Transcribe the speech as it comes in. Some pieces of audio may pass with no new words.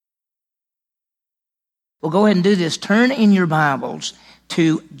Well, go ahead and do this. Turn in your Bibles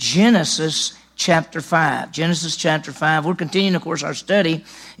to Genesis chapter 5. Genesis chapter 5. We're continuing, of course, our study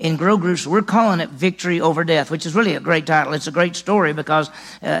in Grow Groups. We're calling it Victory Over Death, which is really a great title. It's a great story because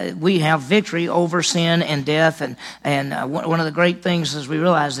we have victory over sin and death. And one of the great things is we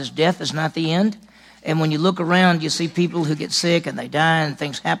realize is death is not the end. And when you look around, you see people who get sick and they die and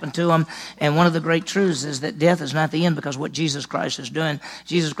things happen to them. And one of the great truths is that death is not the end because what Jesus Christ is doing.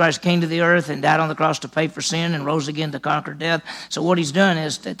 Jesus Christ came to the earth and died on the cross to pay for sin and rose again to conquer death. So what he's done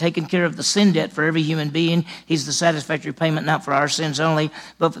is taken care of the sin debt for every human being. He's the satisfactory payment not for our sins only,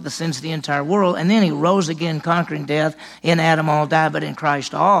 but for the sins of the entire world. And then he rose again conquering death. In Adam all die, but in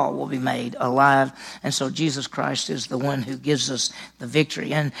Christ all will be made alive. And so Jesus Christ is the one who gives us the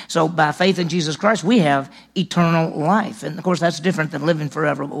victory. And so by faith in Jesus Christ, we have eternal life. And of course, that's different than living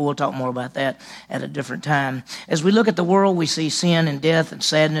forever, but we'll talk more about that at a different time. As we look at the world, we see sin and death and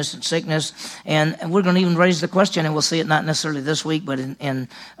sadness and sickness. And we're going to even raise the question, and we'll see it not necessarily this week, but in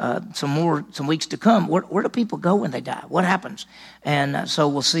some weeks to come. Where do people go when they die? What happens? And so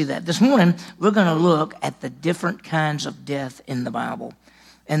we'll see that. This morning, we're going to look at the different kinds of death in the Bible.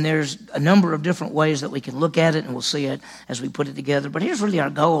 And there's a number of different ways that we can look at it, and we'll see it as we put it together. But here's really our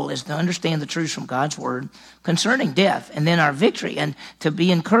goal, is to understand the truths from God's Word concerning death, and then our victory, and to be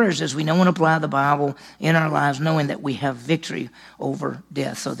encouraged as we know and apply the Bible in our lives, knowing that we have victory over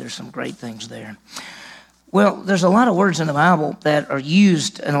death. So there's some great things there. Well, there's a lot of words in the Bible that are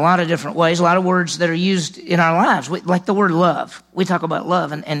used in a lot of different ways, a lot of words that are used in our lives, like the word love. We talk about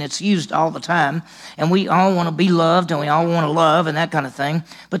love, and it's used all the time, and we all want to be loved, and we all want to love, and that kind of thing.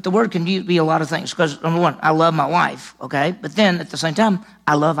 But the word can be a lot of things, because, number one, I love my wife, okay? But then, at the same time,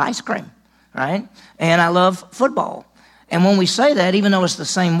 I love ice cream, right? And I love football. And when we say that, even though it's the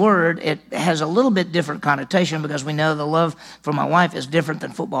same word, it has a little bit different connotation because we know the love for my wife is different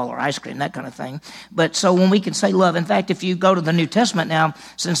than football or ice cream, that kind of thing. But so when we can say love, in fact, if you go to the New Testament now,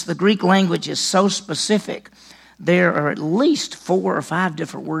 since the Greek language is so specific, there are at least 4 or 5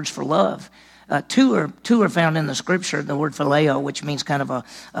 different words for love. Two are found in the Scripture, the word phileo, which means kind of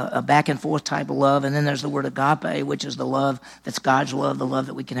a back and forth type of love. And then there's the word agape, which is the love that's God's love, the love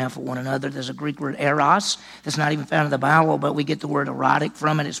that we can have for one another. There's a Greek word eros that's not even found in the Bible, but we get the word erotic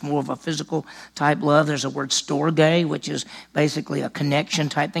from it. It's more of a physical type love. There's a word storge, which is basically a connection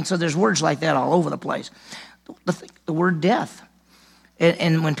type thing. So there's words like that all over the place. The word death.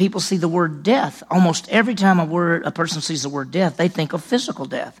 And when people see the word death, almost every time a person sees the word death, they think of physical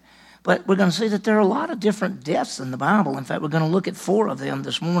death. But we're going to see that there are a lot of different deaths in the Bible. In fact, we're going to look at 4 of them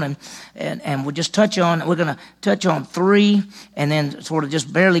this morning, and we're going to touch on 3, and then sort of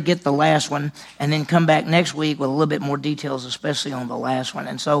just barely get the last one, and then come back next week with a little bit more details, especially on the last one.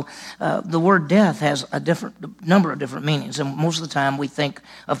 And so the word death has a number of different meanings, and most of the time we think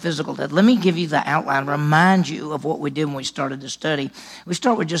of physical death. Let me give you the outline, remind you of what we did when we started this study. We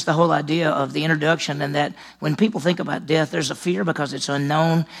start with just the whole idea of the introduction, and that when people think about death, there's a fear because it's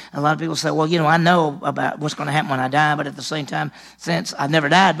unknown. A lot of people say, well, I know about what's going to happen when I die, but at the same time, since I've never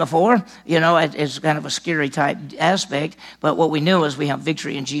died before, it's kind of a scary type aspect. But what we knew is we have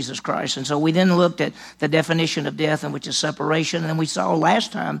victory in Jesus Christ. And so we then looked at the definition of death, and which is separation. And we saw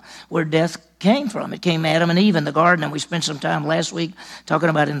last time where death came from. It came Adam and Eve in the garden, and we spent some time last week talking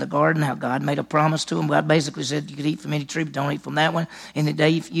about in the garden how God made a promise to them. God basically said you could eat from any tree, but don't eat from that one. In the day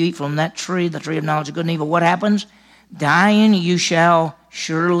you eat from that tree, the tree of knowledge of good and evil, what happens? Dying you shall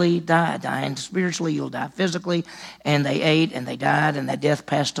surely die. Dying spiritually, you'll die physically. And they ate and they died, and that death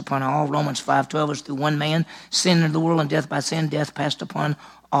passed upon all. Romans 5:12 is through one man, sin into the world, and death by sin. Death passed upon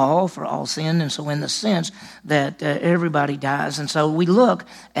all, for all sin. And so in the sense that everybody dies. And so we look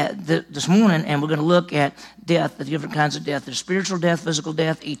at this morning, and we're going to look at death, the different kinds of death. There's spiritual death, physical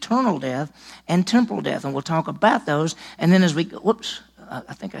death, eternal death, and temporal death. And we'll talk about those. And then as we,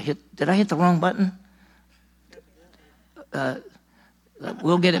 I think did I hit the wrong button?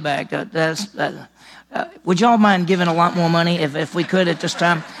 We'll get it back. Would y'all mind giving a lot more money if we could at this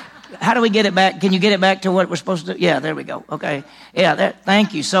time? How do we get it back? Can you get it back to what we're supposed to do? Yeah, there we go. Okay. Yeah,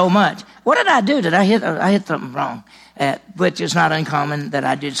 thank you so much. What did I do? Did I hit something wrong? Which is not uncommon that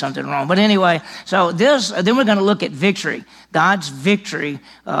I did something wrong. But anyway, so then we're going to look at victory, God's victory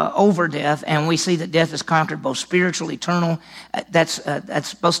over death, and we see that death is conquered both spiritual, eternal. That's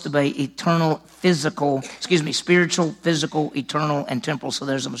supposed to be spiritual, physical, eternal, and temporal. So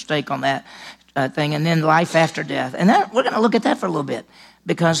there's a mistake on that thing. And then life after death, and we're going to look at that for a little bit.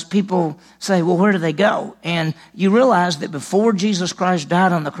 Because people say, well, where do they go? And you realize that before Jesus Christ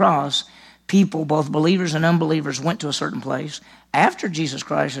died on the cross, people, both believers and unbelievers, went to a certain place. After Jesus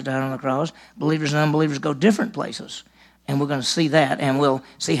Christ had died on the cross, believers and unbelievers go different places. And we're going to see that, and we'll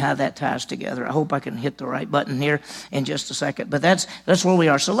see how that ties together. I hope I can hit the right button here in just a second. But that's where we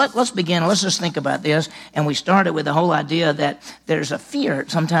are. So let's begin. Let's just think about this. And we started with the whole idea that there's a fear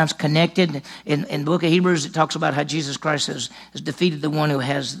sometimes connected. In the book of Hebrews, it talks about how Jesus Christ has defeated the one who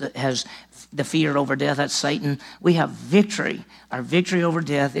has the fear over death. That's Satan. We have victory. Our victory over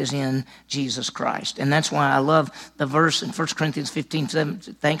death is in Jesus Christ. And that's why I love the verse in 1 Corinthians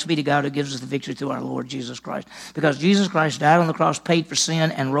 15:7. Thanks be to God who gives us the victory through our Lord Jesus Christ. Because Jesus Christ died on the cross, paid for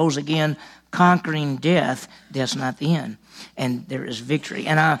sin, and rose again, conquering death. Death's not the end. And there is victory.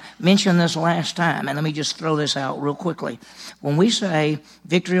 And I mentioned this last time, and let me just throw this out real quickly. When we say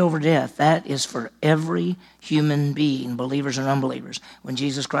victory over death, that is for every human being, believers and unbelievers. When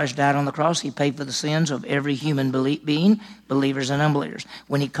Jesus Christ died on the cross, he paid for the sins of every human being, believers and unbelievers.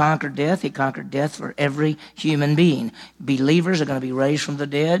 When he conquered death for every human being. Believers are going to be raised from the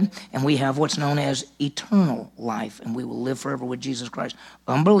dead, and we have what's known as eternal life, and we will live forever with Jesus Christ.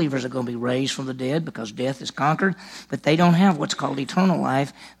 Unbelievers are going to be raised from the dead because death is conquered, but they don't have what's called eternal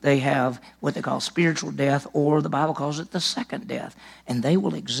life. They have what they call spiritual death, or the Bible calls it the second death, and they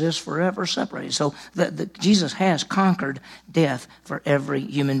will exist forever separated. So Jesus has conquered death for every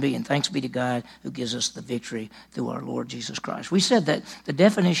human being. Thanks be to God who gives us the victory through our Lord Jesus Christ. We said that the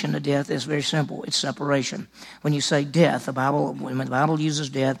definition of death is very simple. It's separation. When you say death, when the Bible uses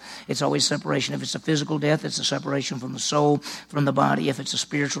death, it's always separation. If it's a physical death, it's a separation from the soul, from the body. If it's a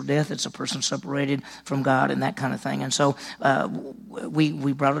spiritual death, it's a person separated from God and that kind of thing. And so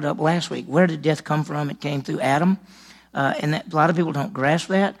we brought it up last week. Where did death come from? It came through Adam. And a lot of people don't grasp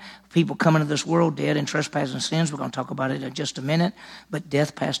that. People come into this world dead in trespasses and sins. We're going to talk about it in just a minute. But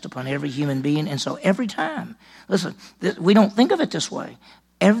death passed upon every human being. And so every time, listen, we don't think of it this way.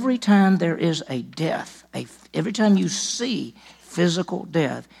 Every time there is a death, every time you see physical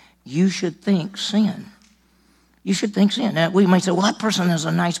death, you should think sin. You should think sin. Now, we might say, well, that person is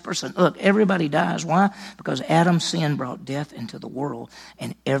a nice person. Look, everybody dies. Why? Because Adam's sin brought death into the world,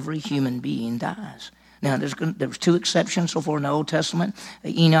 and every human being dies. Now, there was two exceptions so far in the Old Testament,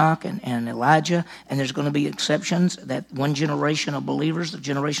 Enoch and Elijah, and there's going to be exceptions, that one generation of believers, the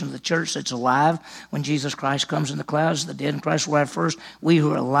generation of the church that's alive when Jesus Christ comes in the clouds. The dead in Christ will rise first. We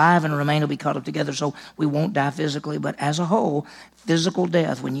who are alive and remain will be caught up together, so we won't die physically. But as a whole, physical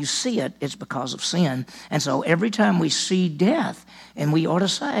death, when you see it, it's because of sin. And so every time we see death, and we ought to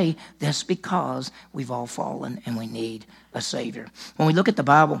say, that's because we've all fallen and we need a Savior. When we look at the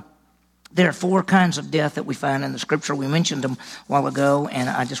Bible, there are four kinds of death that we find in the Scripture. We mentioned them a while ago, and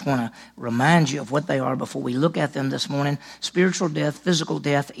I just want to remind you of what they are before we look at them this morning. Spiritual death, physical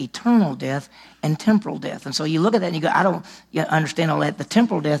death, eternal death, and temporal death. And so you look at that and you go, I don't understand all that. The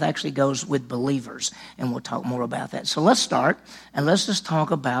temporal death actually goes with believers, and we'll talk more about that. So let's start, and let's just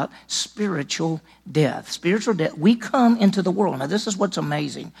talk about spiritual death. Spiritual death, we come into the world. Now, this is what's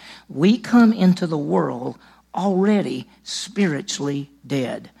amazing. We come into the world already spiritually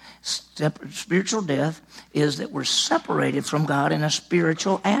dead. Spiritual death is that we're separated from God in a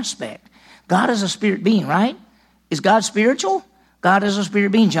spiritual aspect. God is a spirit being, right? Is God spiritual? God is a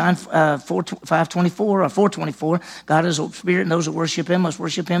spirit being. John 5:24 or 4:24. God is a spirit, and those who worship him must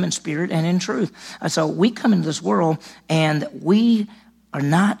worship him in spirit and in truth. So we come into this world, and we are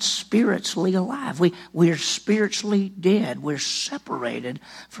not spiritually alive. We're spiritually dead. We're separated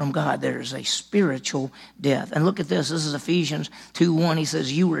from God. There is a spiritual death. And look at this. This is Ephesians 2:1. He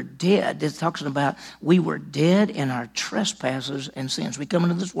says, you were dead. This talks about we were dead in our trespasses and sins. We come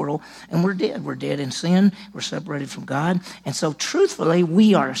into this world and we're dead. We're dead in sin. We're separated from God. And so truthfully,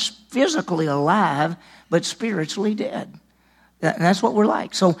 we are physically alive, but spiritually dead. And that's what we're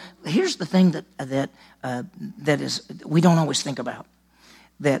like. So here's the thing that is we don't always think about.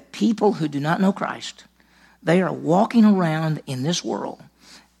 That people who do not know Christ, they are walking around in this world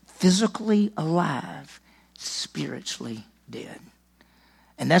physically alive, spiritually dead.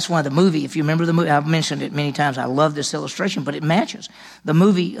 And that's why the movie, if you remember the movie, I've mentioned it many times, I love this illustration, but it matches. The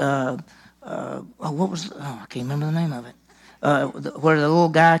movie, I can't remember the name of it, where the little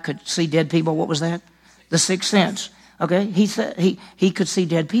guy could see dead people. What was that? The Sixth Sense. Okay, he said he could see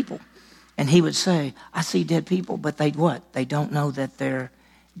dead people. And he would say, I see dead people, but they what? They don't know that they're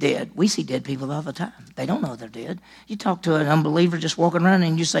dead. We see dead people all the time. They don't know they're dead. You talk to an unbeliever just walking around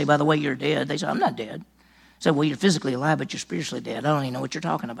and you say, by the way, you're dead. They say, I'm not dead. So, well, you're physically alive, but you're spiritually dead. I don't even know what you're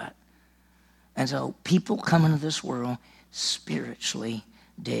talking about. And so people come into this world spiritually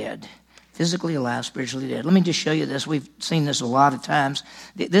dead. Physically alive, spiritually dead. Let me just show you this. We've seen this a lot of times.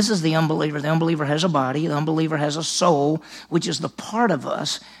 This is the unbeliever. The unbeliever has a body. The unbeliever has a soul, which is the part of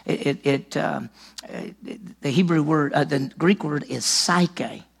us. The Hebrew word, the Greek word is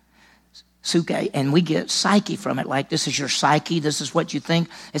psyche. Suke, and we get psyche from it, like this is your psyche, this is what you think.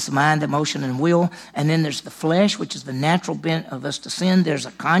 It's the mind, emotion, and will. And then there's the flesh, which is the natural bent of us to sin. There's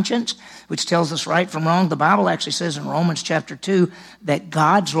a conscience, which tells us right from wrong. The Bible actually says in Romans chapter 2 that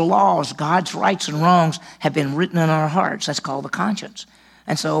God's laws, God's rights and wrongs have been written in our hearts. That's called the conscience.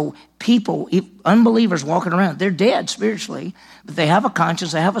 And so people, unbelievers walking around, they're dead spiritually, but they have a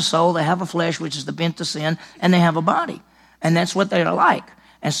conscience, they have a soul, they have a flesh, which is the bent to sin, and they have a body. And that's what they are like.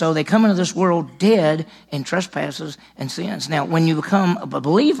 And so they come into this world dead in trespasses and sins. Now, when you become a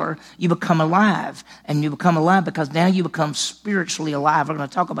believer, you become alive. And you become alive because now you become spiritually alive. We're going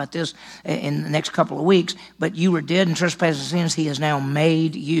to talk about this in the next couple of weeks. But you were dead in trespasses and sins. He has now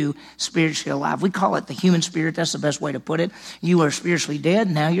made you spiritually alive. We call it the human spirit. That's the best way to put it. You are spiritually dead.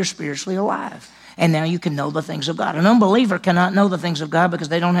 Now you're spiritually alive. And now you can know the things of God. An unbeliever cannot know the things of God because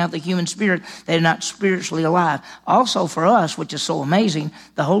they don't have the human spirit. They're not spiritually alive. Also for us, which is so amazing,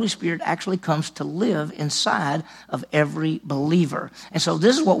 the Holy Spirit actually comes to live inside of every believer. And so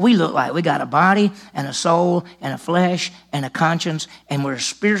this is what we look like. We got a body and a soul and a flesh and a conscience, and we're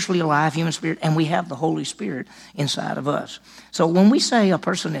spiritually alive, human spirit, and we have the Holy Spirit inside of us. So when we say a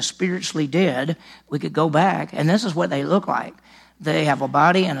person is spiritually dead, we could go back, and this is what they look like. They have a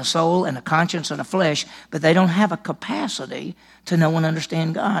body and a soul and a conscience and a flesh, but they don't have a capacity to know and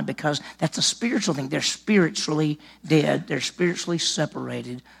understand God because that's a spiritual thing. They're spiritually dead. They're spiritually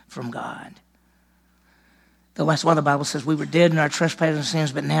separated from God. That's why the Bible says we were dead in our trespasses and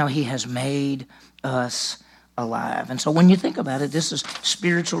sins, but now he has made us alive. And so when you think about it, this is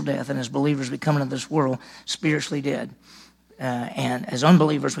spiritual death, and as believers we come into this world spiritually dead. And as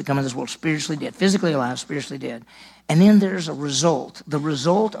unbelievers, we come into this world spiritually dead, physically alive, spiritually dead. And then there's a result, the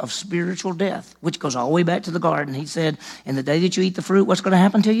result of spiritual death, which goes all the way back to the garden. He said, in the day that you eat the fruit, what's going to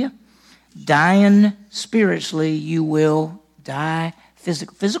happen to you? Dying spiritually, you will die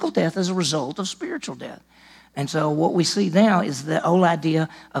physically. Physical death is a result of spiritual death. And so what we see now is the whole idea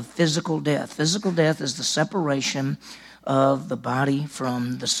of physical death. Physical death is the separation of the body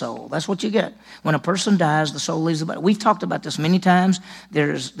from the soul. That's what you get. When a person dies, the soul leaves the body. We've talked about this many times.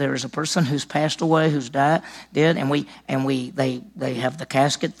 There's a person who's passed away, who's dead, and they have the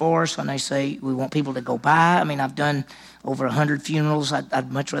casket for us, and they say we want people to go by. I mean, I've done over 100 funerals.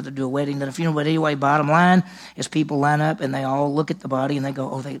 I'd much rather do a wedding than a funeral. But anyway, bottom line is people line up and they all look at the body and they go,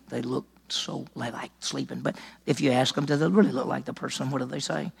 oh, they look so like sleeping. But if you ask them, do they really look like the person? What do they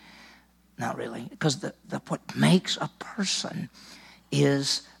say? Not really, because what makes a person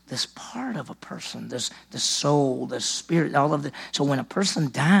is this part of a person, the soul, the spirit, all of the. So when a person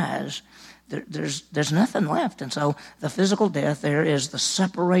dies, there's nothing left, and so the physical death there is the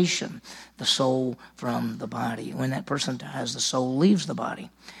separation, the soul from the body. When that person dies, the soul leaves the body.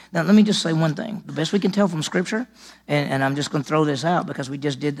 Now let me just say one thing: the best we can tell from Scripture, and I'm just going to throw this out because we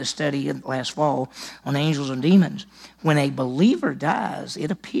just did the study last fall on angels and demons. When a believer dies,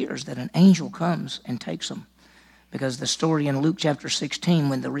 it appears that an angel comes and takes them. Because the story in Luke chapter 16,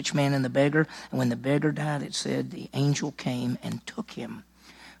 when the rich man and the beggar, and when the beggar died, it said the angel came and took him.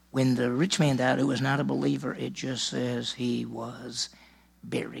 When the rich man died, who was not a believer, it just says he was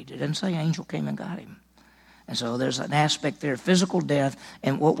buried. It doesn't say angel came and got him. And so there's an aspect there, physical death.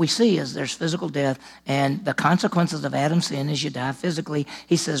 And what we see is there's physical death. And the consequences of Adam's sin is you die physically.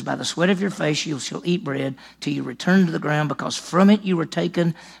 He says, by the sweat of your face you shall eat bread till you return to the ground, because from it you were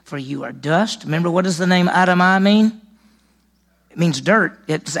taken, for you are dust. Remember, what does the name Adamai mean? It means dirt.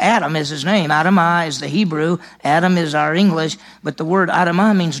 It's Adam is his name. Adamai is the Hebrew. Adam is our English. But the word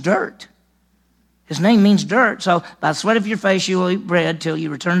Adamai means dirt. His name means dirt. So by the sweat of your face you will eat bread till you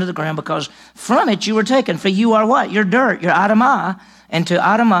return to the ground, because from it you were taken. For you are what? You're dirt. You're Adamai. And to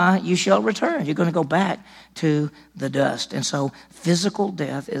Adamai you shall return. You're going to go back to the dust. And so physical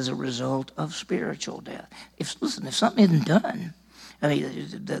death is a result of spiritual death. If something isn't done, I mean,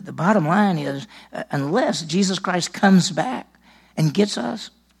 the bottom line is, unless Jesus Christ comes back and gets us,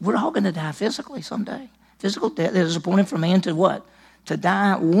 we're all going to die physically someday. Physical death is appointed for man to what? To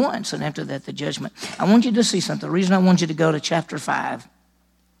die once, and after that, the judgment. I want you to see something. The reason I want you to go to chapter 5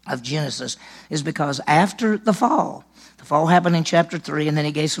 of Genesis is because after the fall happened in chapter 3, and then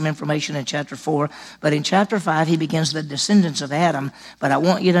he gave some information in chapter 4. But in chapter 5, he begins the descendants of Adam. But I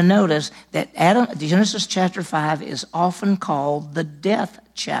want you to notice that Genesis chapter 5 is often called the death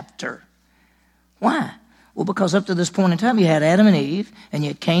chapter. Why? Well, because up to this point in time, you had Adam and Eve, and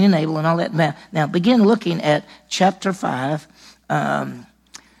you had Cain and Abel and all that. Now begin looking at chapter 5.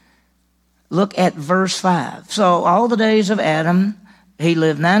 Look at verse 5. So all the days of Adam, he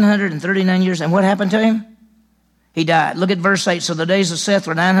lived 939 years, and what happened to him? He died. Look at verse 8. So the days of Seth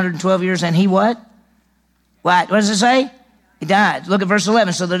were 912 years, and he what? What does it say? He died. Look at verse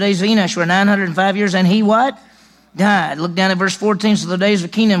 11. So the days of Enosh were 905 years, and he what? Died. Look down at verse 14. So the days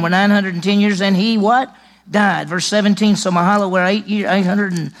of Kenan were 910 years, and he what? Died. Verse 17. So Mahalath were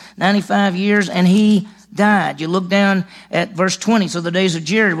 895 years, and he died. You look down at verse 20. So the days of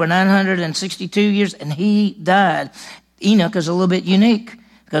Jared were 962 years, and he died. Enoch is a little bit unique,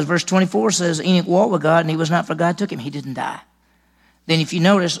 because verse 24 says Enoch walked with God, and he was not, for God took him. He didn't die. Then if you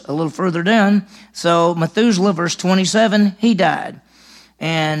notice a little further down, so Methuselah, verse 27, he died.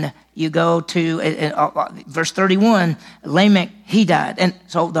 And you go to verse 31, Lamech, he died. And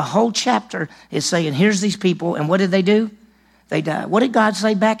so the whole chapter is saying, here's these people, and what did they do? They died. What did God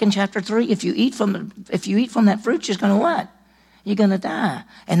say back in chapter 3? If you eat from that fruit, you're going to what? You're going to die.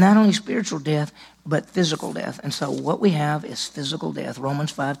 And not only spiritual death, but physical death. And so what we have is physical death.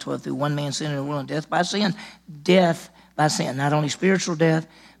 Romans 5:12, through one man sin in the world, and death by sin. Death by sin. Not only spiritual death,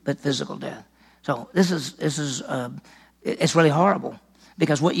 but physical death. So it's really horrible.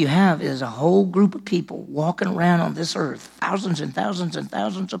 Because what you have is a whole group of people walking around on this earth, thousands and thousands and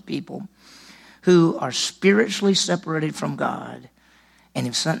thousands of people who are spiritually separated from God. And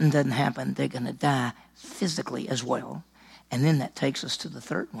if something doesn't happen, they're going to die physically as well. And then that takes us to the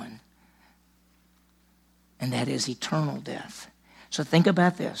third one. And that is eternal death. So think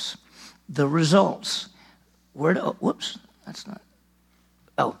about this. The results. The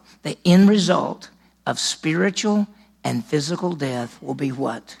end result of spiritual and physical death will be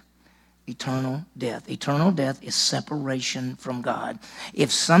what? Eternal death. Eternal death is separation from God.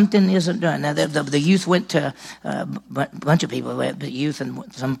 If something isn't done, now the youth went to, a bunch of people, the youth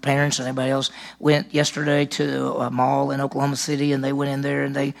and some parents and everybody else went yesterday to a mall in Oklahoma City, and they went in there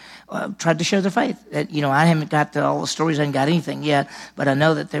and they tried to share their faith. I haven't got to all the stories, I haven't got anything yet, but I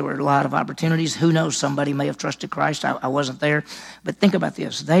know that there were a lot of opportunities. Who knows, somebody may have trusted Christ. I wasn't there. But think about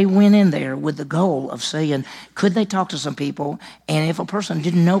this. They went in there with the goal of saying, could they talk to some people? And if a person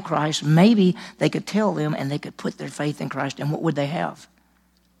didn't know Christ, maybe they could tell them and they could put their faith in Christ, and what would they have?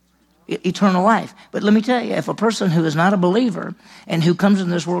 Eternal life. But let me tell you, if a person who is not a believer and who comes in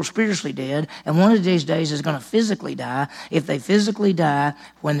this world spiritually dead, and one of these days is going to physically die, if they physically die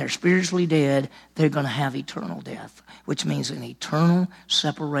when they're spiritually dead, they're going to have eternal death, which means an eternal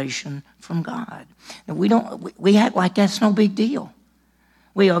separation from God. And we act like that's no big deal.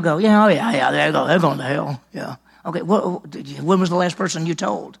 We all go, they're going to hell. Yeah. Okay, when was the last person you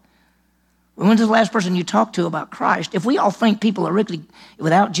told? When was the last person you talked to about Christ? If we all think people are really,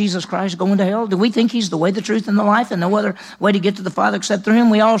 without Jesus Christ, going to hell, do we think he's the way, the truth, and the life, and no other way to get to the Father except through him?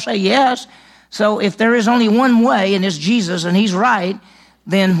 We all say yes. So if there is only one way, and it's Jesus, and he's right,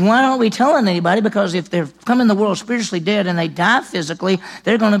 then why aren't we telling anybody? Because if they're come in the world spiritually dead and they die physically,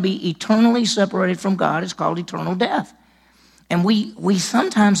 they're going to be eternally separated from God. It's called eternal death. And we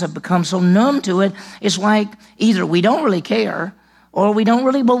sometimes have become so numb to it, it's like either we don't really care, or we don't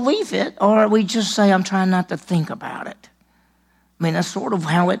really believe it, or we just say, I'm trying not to think about it. I mean, that's sort of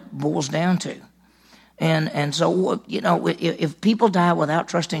how it boils down to. And so, if people die without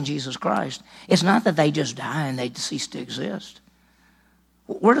trusting Jesus Christ, it's not that they just die and they cease to exist.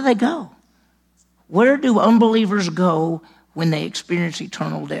 Where do they go? Where do unbelievers go when they experience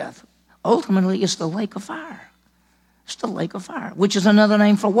eternal death? Ultimately, it's the lake of fire. It's the lake of fire, which is another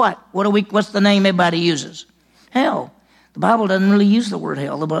name for what? What's the name everybody uses? Hell. The Bible doesn't really use the word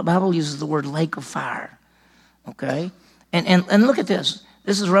hell. The Bible uses the word lake of fire. Okay? And look at this.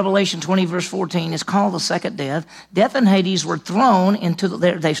 This is Revelation 20, verse 14. It's called the second death. Death and Hades were thrown into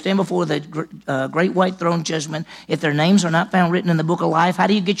they stand before the great white throne judgment. If their names are not found written in the book of life, how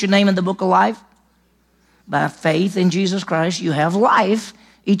do you get your name in the book of life? By faith in Jesus Christ, you have life,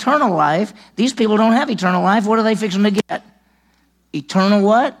 eternal life. These people don't have eternal life. What are they fixing to get? Eternal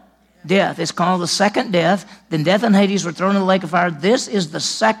what? Death. It's called the second death. Then death and Hades were thrown in the lake of fire. This is the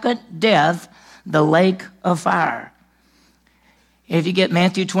second death, the lake of fire. If you get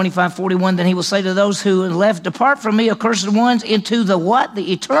Matthew 25:41, then he will say to those who are left, depart from me, accursed ones, into the what?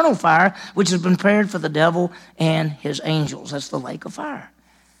 The eternal fire, which has been prepared for the devil and his angels. That's the lake of fire.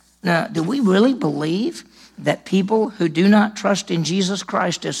 Now, do we really believe that people who do not trust in Jesus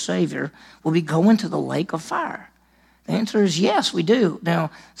Christ as Savior will be going to the lake of fire? The answer is yes, we do.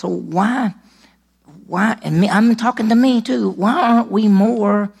 Now, so why, and I'm talking to me too, why aren't we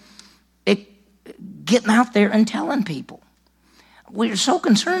more getting out there and telling people? we're so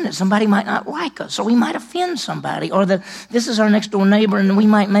concerned that somebody might not like us, or we might offend somebody, or that this is our next door neighbor and we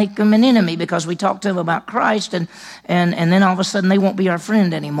might make them an enemy because we talked to them about Christ, and then all of a sudden they won't be our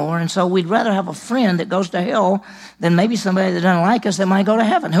friend anymore. And so we'd rather have a friend that goes to hell than maybe somebody that doesn't like us that might go to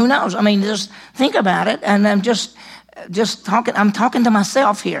heaven. Who knows? I mean, just think about it. And I'm just talking, I'm talking to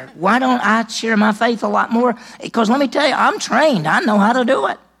myself here. Why don't I share my faith a lot more? Because let me tell you, I'm trained. I know how to do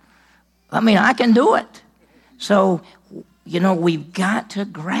it. I mean, I can do it. So, we've got to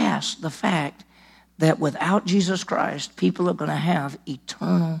grasp the fact that without Jesus Christ, people are going to have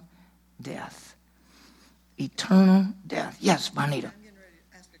eternal death. Eternal death. Yes, Bonita. I'm getting ready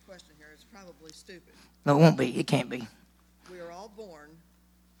to ask a question here. It's probably stupid. No, it won't be. It can't be. We are all born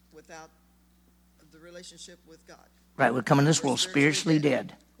without the relationship with God. Right, we're coming to this world spiritually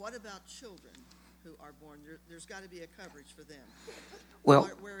dead. What about children who are born? There's got to be a coverage for them. Well,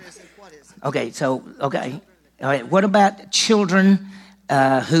 where is it? What is it? Okay. All right, what about children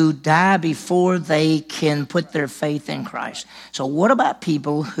who die before they can put their faith in Christ? So what about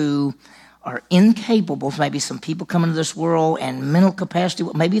people who are incapable, maybe some people come into this world and mental capacity,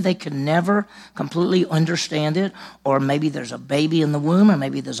 maybe they can never completely understand it, or maybe there's a baby in the womb, or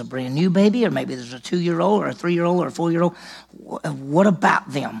maybe there's a brand new baby, or maybe there's a 2-year-old or a 3-year-old or a 4-year-old. What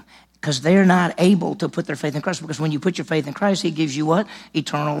about them? Because they're not able to put their faith in Christ, because when you put your faith in Christ, he gives you what?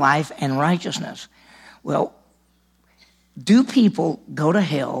 Eternal life and righteousness. Well, do people go to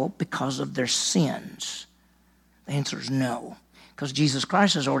hell because of their sins? The answer is no. Because Jesus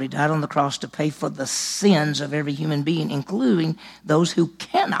Christ has already died on the cross to pay for the sins of every human being, including those who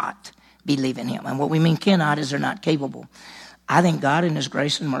cannot believe in him. And what we mean cannot is they're not capable. I think God in his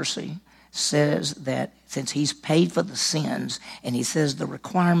grace and mercy says that since he's paid for the sins, and he says the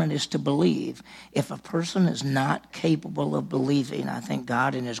requirement is to believe, if a person is not capable of believing, I think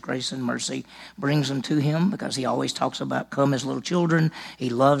God in his grace and mercy brings them to him, because he always talks about come as little children. He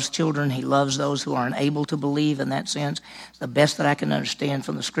loves children. He loves those who aren't able to believe in that sense. It's the best that I can understand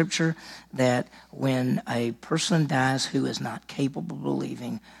from the scripture, that when a person dies who is not capable of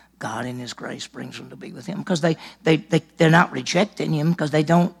believing, God in his grace brings them to be with him, because they're not rejecting him, because they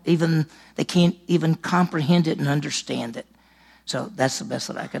can't even comprehend it and understand it. So that's the best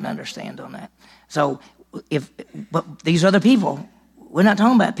that I can understand on that. So but these other people, we're not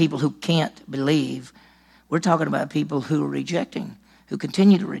talking about people who can't believe. We're talking about people who are rejecting, who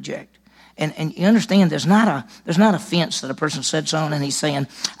continue to reject. And you understand, there's not a fence that a person sits on and he's saying,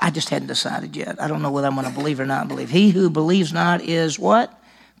 I just hadn't decided yet. I don't know whether I'm going to believe or not believe. He who believes not is what?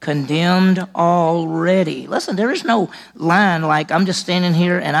 Condemned already. Listen, there is no line like I'm just standing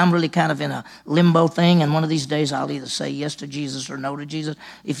here and I'm really kind of in a limbo thing, and one of these days I'll either say yes to Jesus or no to Jesus.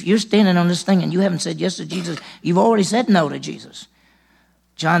 If you're standing on this thing and you haven't said yes to Jesus, you've already said no to Jesus.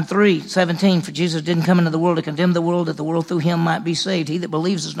 John 3:17, for Jesus didn't come into the world to condemn the world, that the world through him might be saved. He that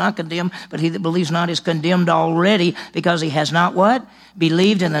believes is not condemned, but he that believes not is condemned already, because he has not what?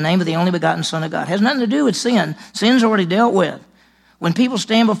 Believed in the name of the only begotten Son of God. It has nothing to do with sin. Sin's already dealt with. When people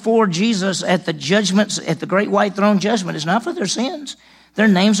stand before Jesus at the judgments, at the great white throne judgment, it's not for their sins. Their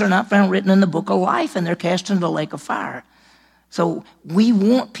names are not found written in the book of life, and they're cast into the lake of fire. So we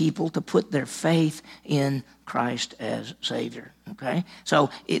want people to put their faith in Christ as Savior, okay?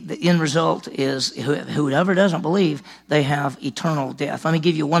 So the end result is whoever doesn't believe, they have eternal death. Let me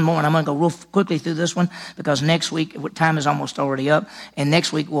give you one more, and I'm going to go real quickly through this one, because next week, time is almost already up, and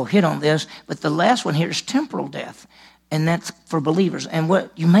next week we'll hit on this. But the last one here is temporal death. And that's for believers. And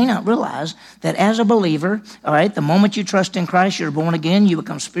what you may not realize, that as a believer, all right, the moment you trust in Christ, you're born again, you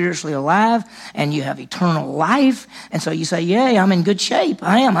become spiritually alive, and you have eternal life. And so you say, yay, I'm in good shape.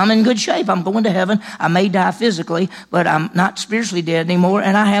 I'm in good shape. I'm going to heaven. I may die physically, but I'm not spiritually dead anymore,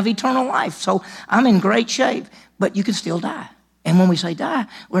 and I have eternal life. So I'm in great shape, but you can still die. And when we say die,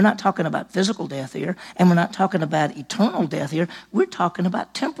 we're not talking about physical death here, and we're not talking about eternal death here. We're talking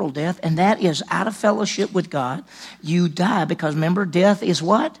about temporal death, and that is out of fellowship with God. You die because, remember, death is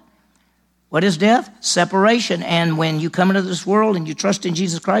what? What is death? Separation. And when you come into this world and you trust in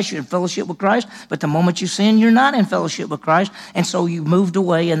Jesus Christ, you're in fellowship with Christ. But the moment you sin, you're not in fellowship with Christ. And so you moved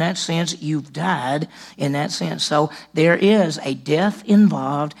away in that sense. You've died in that sense. So there is a death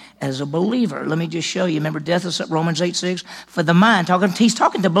involved as a believer. Let me just show you. Remember, death is Romans 8:6. For the mind, he's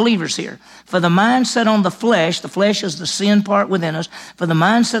talking to believers here. For the mind set on the flesh is the sin part within us. For the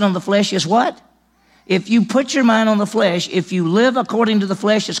mind set on the flesh is what? If you put your mind on the flesh, if you live according to the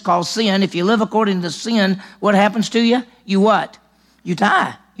flesh, it's called sin. If you live according to sin, what happens to you? You what? You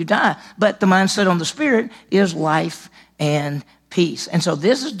die. You die. But the mind set on the Spirit is life and peace. And so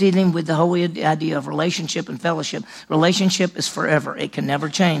this is dealing with the whole idea of relationship and fellowship. Relationship is forever. It can never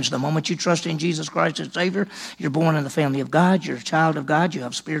change. The moment you trust in Jesus Christ as Savior, you're born in the family of God. You're a child of God. You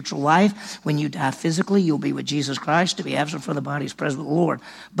have spiritual life. When you die physically, you'll be with Jesus Christ. To be absent from the body is present with the Lord.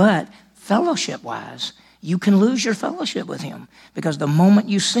 But fellowship-wise, you can lose your fellowship with him, because the moment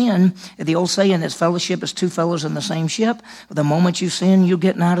you sin, the old saying is fellowship is two fellows in the same ship. The moment you sin, you're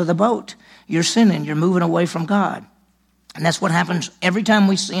getting out of the boat. You're sinning. You're moving away from God. And that's what happens every time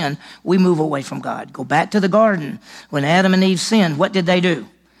we sin. We move away from God. Go back to the garden. When Adam and Eve sinned, what did they do?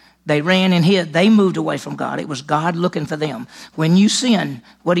 They ran and hid. They moved away from God. It was God looking for them. When you sin,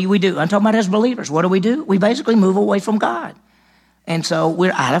 what do we do? I'm talking about as believers. What do? We basically move away from God. And so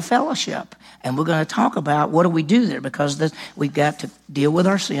we're out of fellowship. And we're going to talk about what do we do there, because we've got to deal with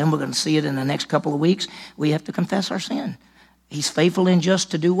our sin. We're going to see it in the next couple of weeks. We have to confess our sin. He's faithful and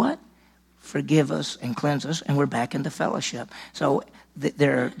just to do what? Forgive us and cleanse us, and we're back into fellowship. So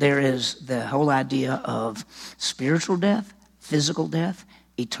there is the whole idea of spiritual death, physical death,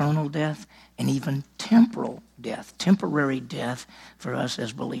 eternal death, and even temporal death, temporary death for us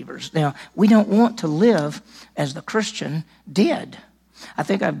as believers. Now, we don't want to live as the Christian dead. I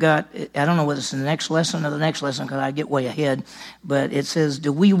think I don't know whether it's in the next lesson or the next lesson, because I get way ahead, but it says,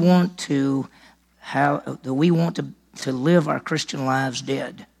 do we want to live our Christian lives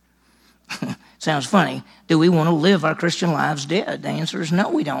dead? Sounds funny. Do we want to live our Christian lives dead? The answer is no,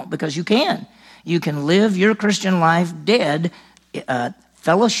 we don't, because you can. You can live your Christian life dead,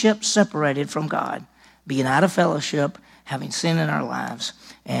 fellowship separated from God, being out of fellowship, having sin in our lives,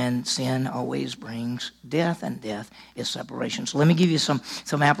 and sin always brings death, and death is separation. So let me give you some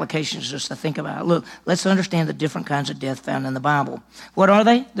applications just to think about. Look, let's understand the different kinds of death found in the Bible. What are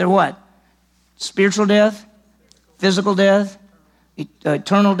they? They're what? Spiritual death, physical death,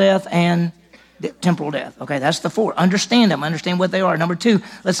 eternal death, and temporal death. Okay, that's the four. Understand them. Understand what they are. Number two,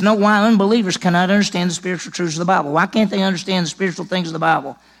 let's know why unbelievers cannot understand the spiritual truths of the Bible. Why can't they understand the spiritual things of the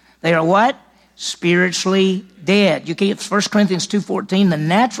Bible? They are what? Spiritually dead. You keep 1 Corinthians 2:14. The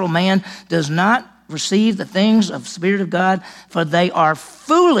natural man does not receive the things of the Spirit of God, for they are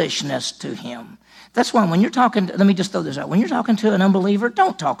foolishness to him. That's why when you're talking, let me just throw this out. When you're talking to an unbeliever,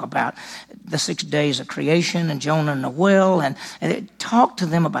 don't talk about the 6 days of creation and Jonah and the well, and talk to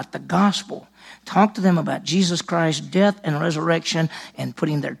them about the gospel. Talk to them about Jesus Christ's death and resurrection and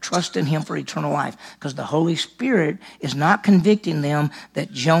putting their trust in him for eternal life, because the Holy Spirit is not convicting them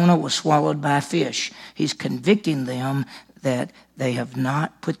that Jonah was swallowed by a fish. He's convicting them that they have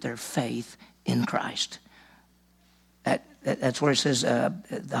not put their faith in Christ. That's where it says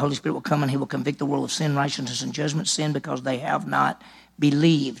the Holy Spirit will come and he will convict the world of sin, righteousness, and judgment. Sin because they have not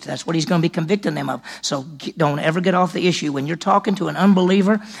believed. That's what he's going to be convicting them of. So don't ever get off the issue. When you're talking to an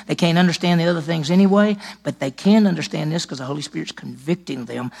unbeliever, they can't understand the other things anyway, but they can understand this because the Holy Spirit's convicting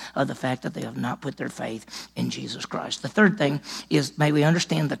them of the fact that they have not put their faith in Jesus Christ. The third thing is, may we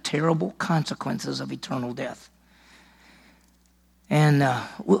understand the terrible consequences of eternal death. And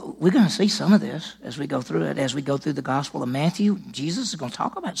we're going to see some of this as we go through it. As we go through the Gospel of Matthew, Jesus is going to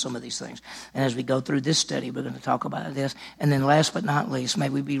talk about some of these things. And as we go through this study, we're going to talk about this. And then last but not least, may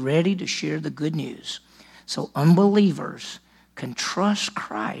we be ready to share the good news so unbelievers can trust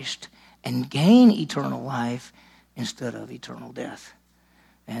Christ and gain eternal life instead of eternal death.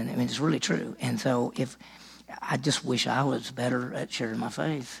 And I mean, it's really true. And so I just wish I was better at sharing my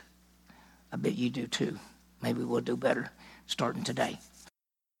faith. I bet you do too. Maybe we'll do better starting today.